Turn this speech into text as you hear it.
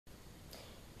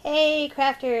Hey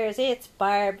crafters, it's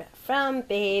Barb from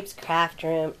Babe's Craft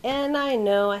Room, and I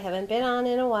know I haven't been on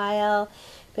in a while,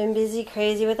 been busy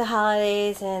crazy with the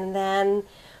holidays, and then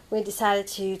we decided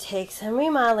to take some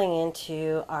remodeling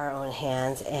into our own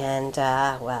hands, and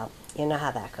well, you know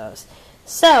how that goes.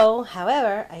 So,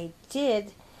 however, I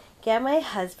did get my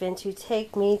husband to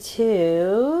take me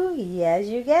to, yes,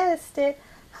 you guessed it,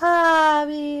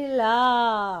 Hobby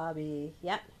Lobby.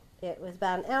 Yep, it was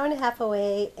about an hour and a half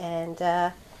away, and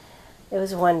it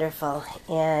was wonderful.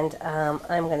 And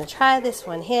I'm going to try this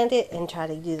one-handed and try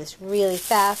to do this really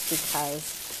fast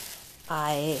because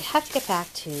I have to get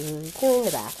back to doing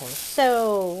the bathroom.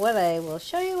 So what I will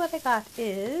show you what I got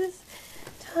is,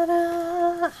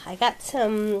 ta-da! I got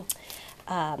some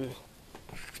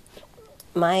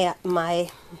my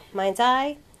mind's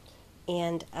eye,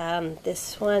 and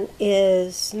this one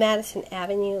is Madison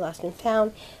Avenue, Lost and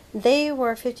Found. They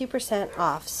were 50%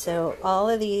 off, so all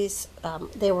of these,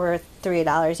 they were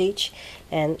 $3 each,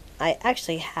 and I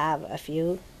actually have a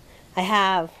few. I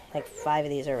have like 5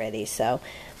 of these already, so,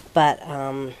 but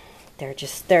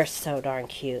they're so darn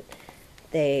cute.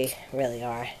 They really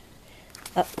are.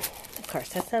 Oh, of course,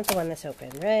 that's not the one that's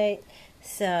open, right?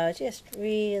 So just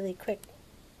really quick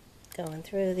going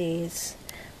through these.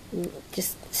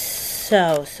 Just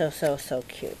so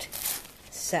cute.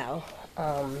 So,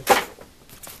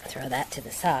 throw that to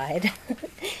the side.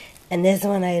 And this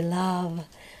one I love.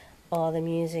 All the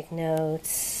music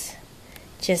notes.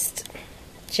 Just,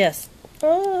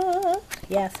 oh,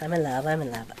 yes, I'm in love.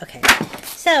 Okay,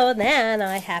 so then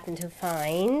I happened to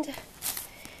find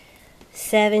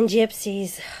 7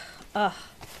 Gypsies. Oh,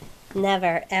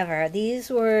 never, ever. These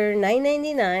were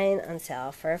 $9.99 on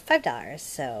sale for $5.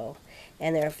 So,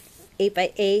 and they're 8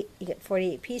 by 8. You get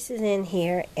 48 pieces in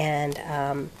here, and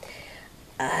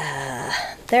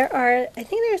there are, I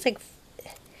think there's like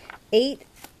 8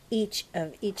 each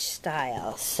of each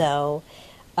style. So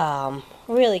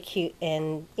really cute,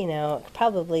 and you know,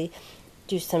 probably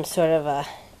do some sort of a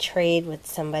trade with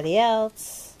somebody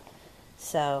else.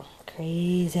 So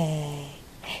crazy.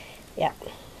 Yeah,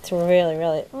 it's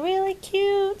really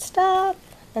cute stuff,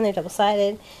 and they're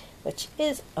double-sided, which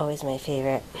is always my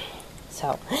favorite.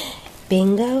 So,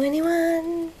 bingo,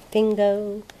 anyone?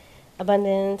 Bingo.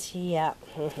 Abundance, yeah.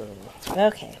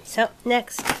 Okay, so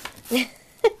next.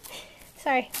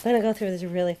 Sorry, I'm going to go through this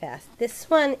really fast. This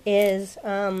one is,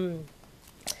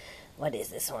 what is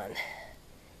this one?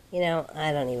 You know,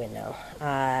 I don't even know.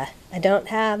 I don't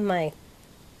have my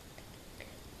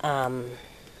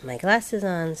my glasses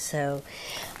on, so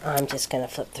I'm just going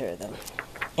to flip through them.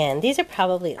 And these are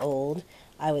probably old,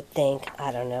 I would think.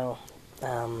 I don't know.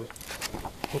 I'm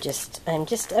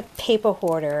just a paper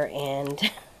hoarder,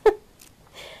 and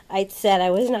I said I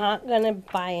was not going to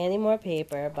buy any more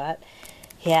paper, but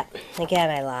yeah, again,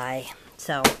 I lie.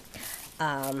 So,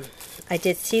 I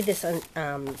did see this on,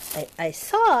 I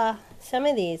saw some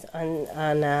of these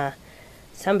on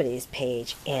somebody's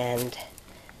page, and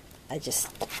it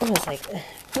was like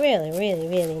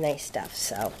really nice stuff.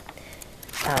 So,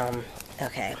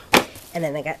 okay. And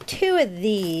then I got 2 of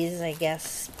these, I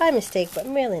guess, by mistake, but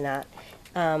really not.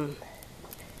 I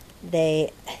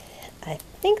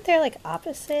think they're like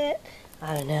opposite.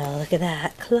 I don't know. Look at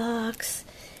that. Clocks.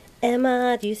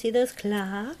 Emma, do you see those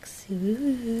clocks?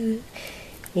 Ooh.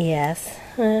 Yes.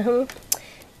 You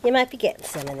might be getting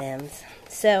some of them.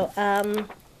 So,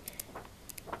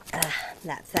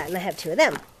 that's that. And I have 2 of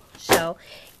them. So,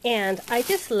 and I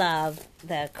just love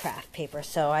the craft paper.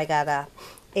 So I got a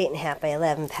 8.5 by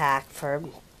 11 pack for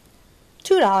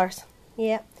 $2.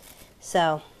 Yep.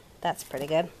 So that's pretty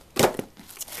good.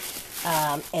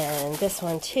 And this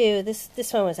one too.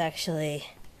 This one was actually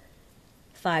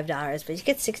 $5, but you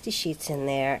get 60 sheets in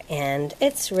there, and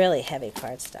it's really heavy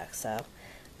cardstock. So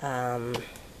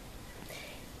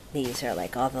these are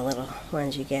like all the little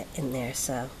ones you get in there.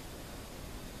 So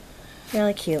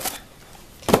really cute.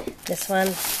 This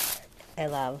one I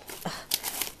love.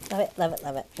 Oh,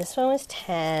 love it. This one was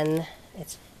 10.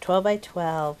 It's 12 by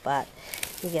 12, but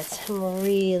you get some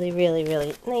really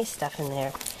nice stuff in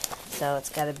there. So it's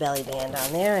got a belly band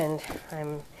on there, and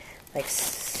I'm like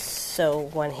so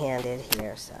one-handed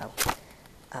here. So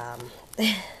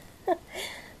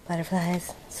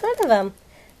butterflies, sort of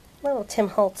little Tim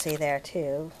Holtzy there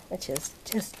too, which is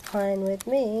just fine with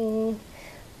me.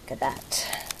 Look at that.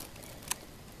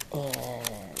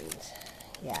 And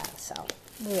yeah, so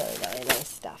really nice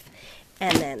stuff.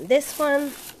 And then this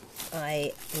one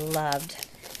I loved.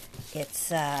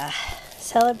 It's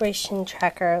Celebration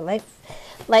Tracker Life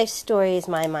Stories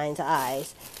My Mind's Eye.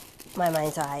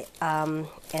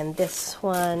 And this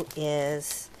one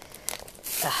is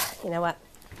you know what?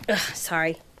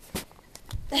 Sorry.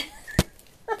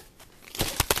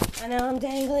 I know I'm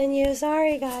dangling you.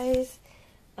 Sorry, guys.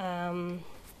 I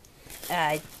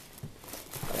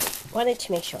wanted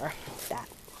to make sure that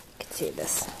you could see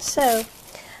this. So,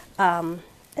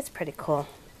 it's pretty cool.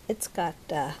 It's got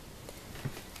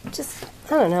just, I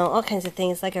don't know, all kinds of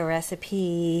things, like a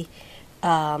recipe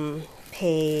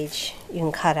page you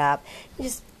can cut up. You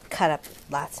just cut up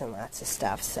lots and lots of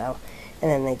stuff. So,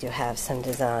 and then they do have some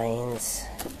designs.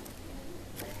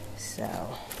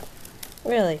 So,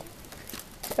 really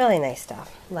nice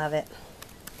stuff. Love it.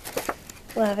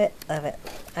 Love it, love it.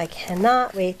 I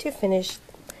cannot wait to finish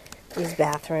these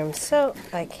bathrooms so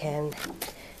I can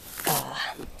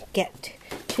get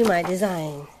to my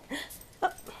design.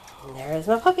 Oh, there's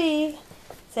my puppy.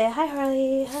 Say hi,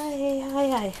 Harley.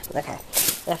 Hi. Okay,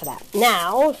 enough of that.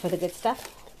 Now, for the good stuff,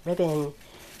 ribbon.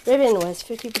 Ribbon was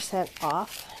 50%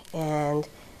 off, and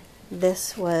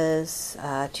this was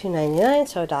 $2.99,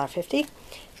 so $1.50,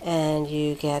 and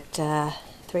you get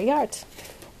 3 yards.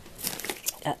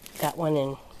 Got one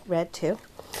in red too,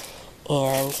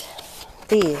 and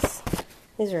these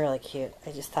are really cute.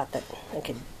 I just thought that I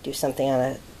could do something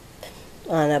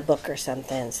on a book or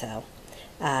something. So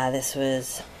this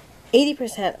was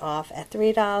 80% off at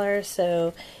 $3.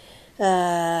 So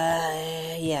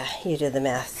yeah, you do the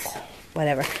math.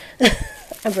 Whatever.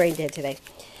 I'm brain dead today.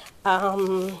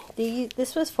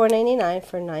 This was $4.99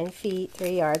 for 9 feet, 3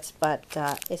 yards, but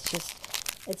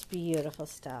it's beautiful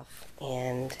stuff.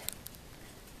 And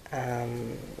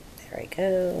there we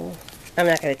go. I'm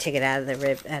not going to take it out of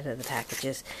the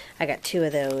packages. I got 2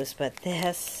 of those, but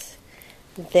this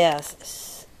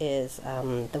is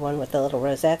the one with the little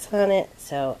rosettes on it.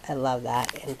 So I love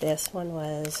that. And this one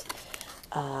was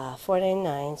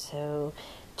 $4.99, so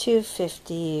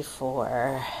 $2.50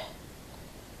 for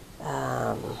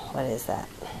what is that?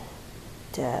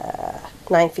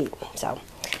 9 feet. So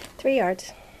 3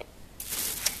 yards.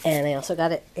 And I also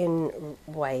got it in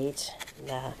white,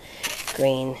 the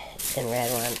green and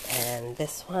red one. And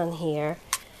this one here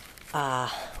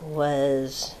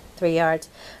was 3 yards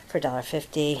for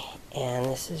 $1.50. And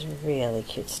this is really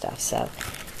cute stuff. So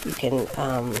you can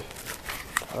probably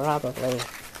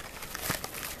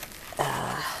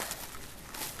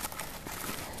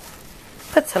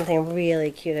put something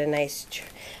really cute, a nice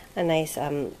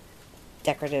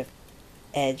decorative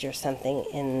edge or something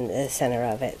in the center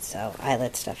of it. So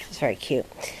eyelet stuff is very cute.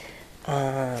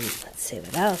 Let's see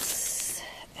what else.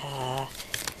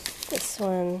 This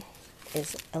one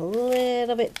is a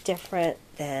little bit different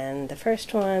than the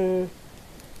first one.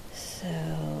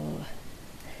 So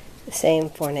the same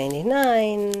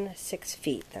 $4.99, 6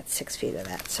 feet. That's 6 feet of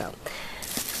that. So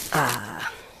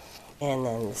and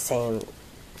then the same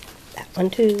that one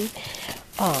too.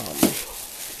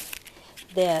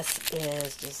 This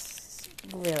is just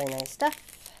really nice stuff.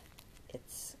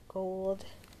 It's gold,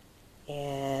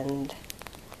 and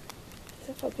is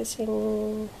it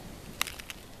focusing?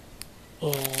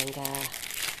 And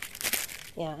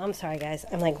yeah, I'm sorry guys,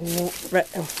 I'm like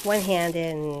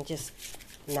one-handed and just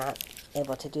not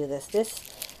able to do this. This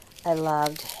I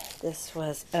loved. This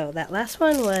was, oh, that last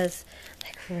one was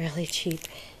like really cheap.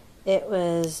 It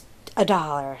was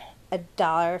 $1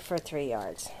 for 3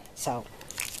 yards. So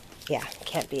yeah,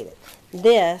 can't beat it.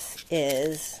 This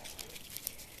is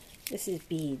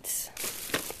beads.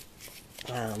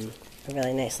 A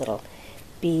really nice little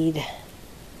bead.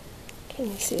 Can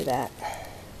you see that?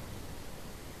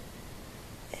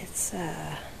 It's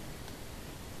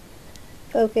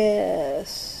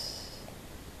focus.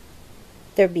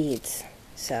 They're beads.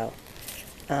 So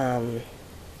and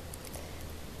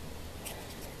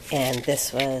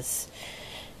this was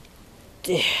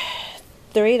 $3,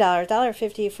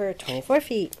 $1.50 for 24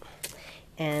 feet.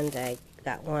 And I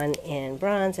got one in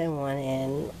bronze and one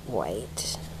in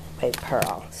white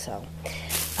pearl. So,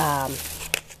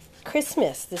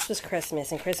 Christmas. This was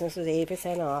Christmas, and Christmas was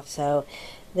 80% off. So,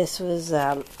 this was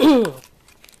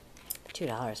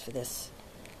 $2 for this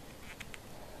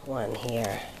one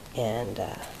here, and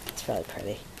it's really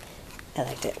pretty. I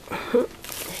liked it.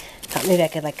 Thought maybe I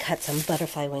could like cut some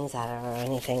butterfly wings out of it or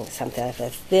anything, something like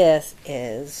this. This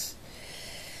is,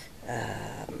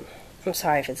 I'm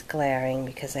sorry if it's glaring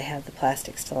because I have the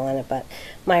plastic still on it, but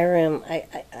my room,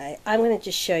 I'm going to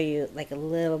just show you like a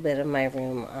little bit of my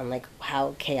room on like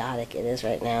how chaotic it is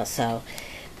right now. So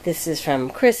this is from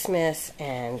Christmas,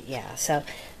 and yeah, so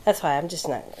that's why I'm just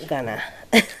not gonna.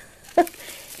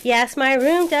 Yes, my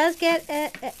room does get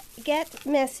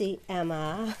messy,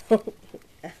 Emma.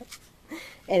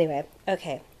 Anyway,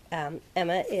 okay.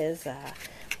 Emma is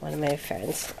one of my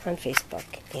friends on Facebook,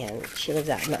 and she lives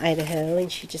out in Idaho,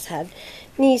 and she just had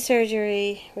knee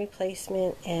surgery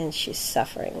replacement, and she's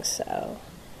suffering. So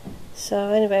So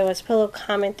if anybody wants to put a little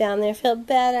comment down there, feel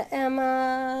better,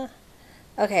 Emma.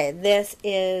 Okay, this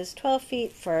is 12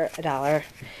 feet for $1.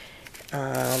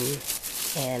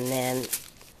 And then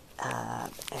I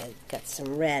got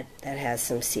some red that has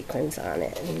some sequins on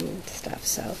it and stuff.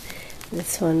 So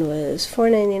this one was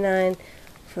 $4.99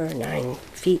 for 9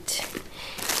 feet.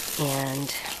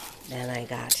 And then I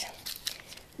got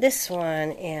this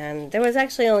one, and there was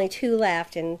actually only 2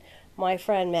 left, and my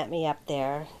friend met me up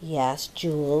there. Yes,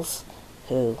 Jules,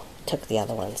 who took the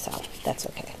other one, so that's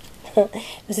okay.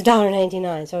 It was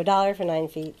 $1.99, so $1 for 9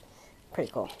 feet.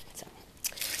 Pretty cool. So,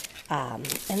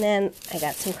 and then I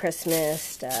got some Christmas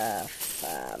stuff.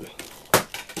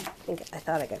 I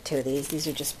thought I got 2 of these. These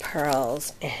are just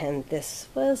pearls, and this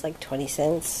was like 20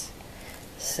 cents.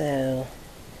 So,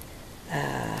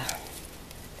 yeah,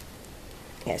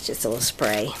 it's just a little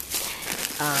spray.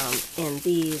 And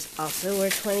these also were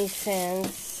 20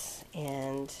 cents,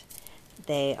 and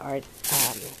they are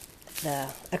the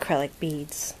acrylic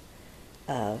beads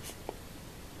of,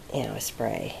 a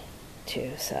spray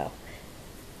too. So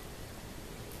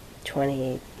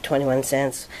 21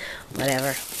 cents,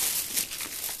 whatever.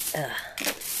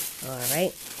 All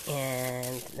right,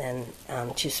 and then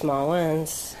 2 small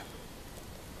ones.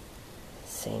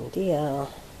 Same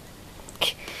deal.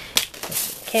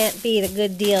 Can't beat a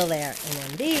good deal there. And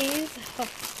then these, look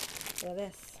at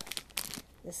this.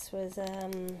 This was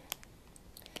what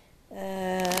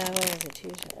is it? 2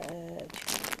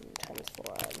 times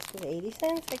 4. This was 80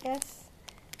 cents, I guess.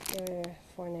 They were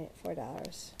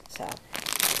 $4. So,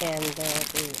 and the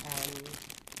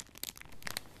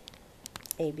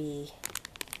AB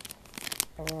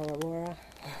Aurora.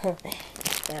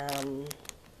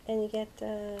 And you get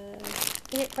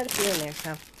quite a few in there.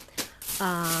 So,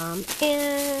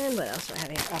 and what else do I have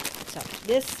here? Oh, so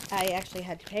this I actually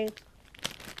had to pay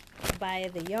by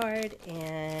the yard,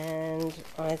 and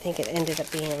I think it ended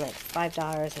up being like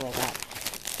 $5, and I got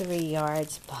 3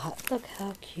 yards. But look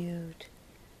how cute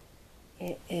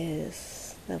it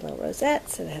is. The little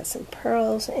rosettes, and it has some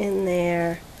pearls in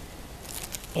there,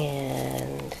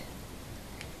 and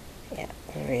yeah,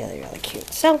 really, really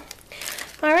cute. So,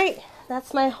 all right,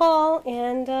 that's my haul,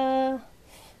 and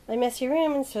my messy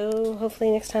room, and so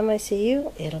hopefully next time I see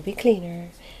you, it'll be cleaner.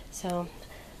 So,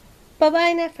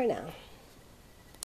 bye-bye now for now.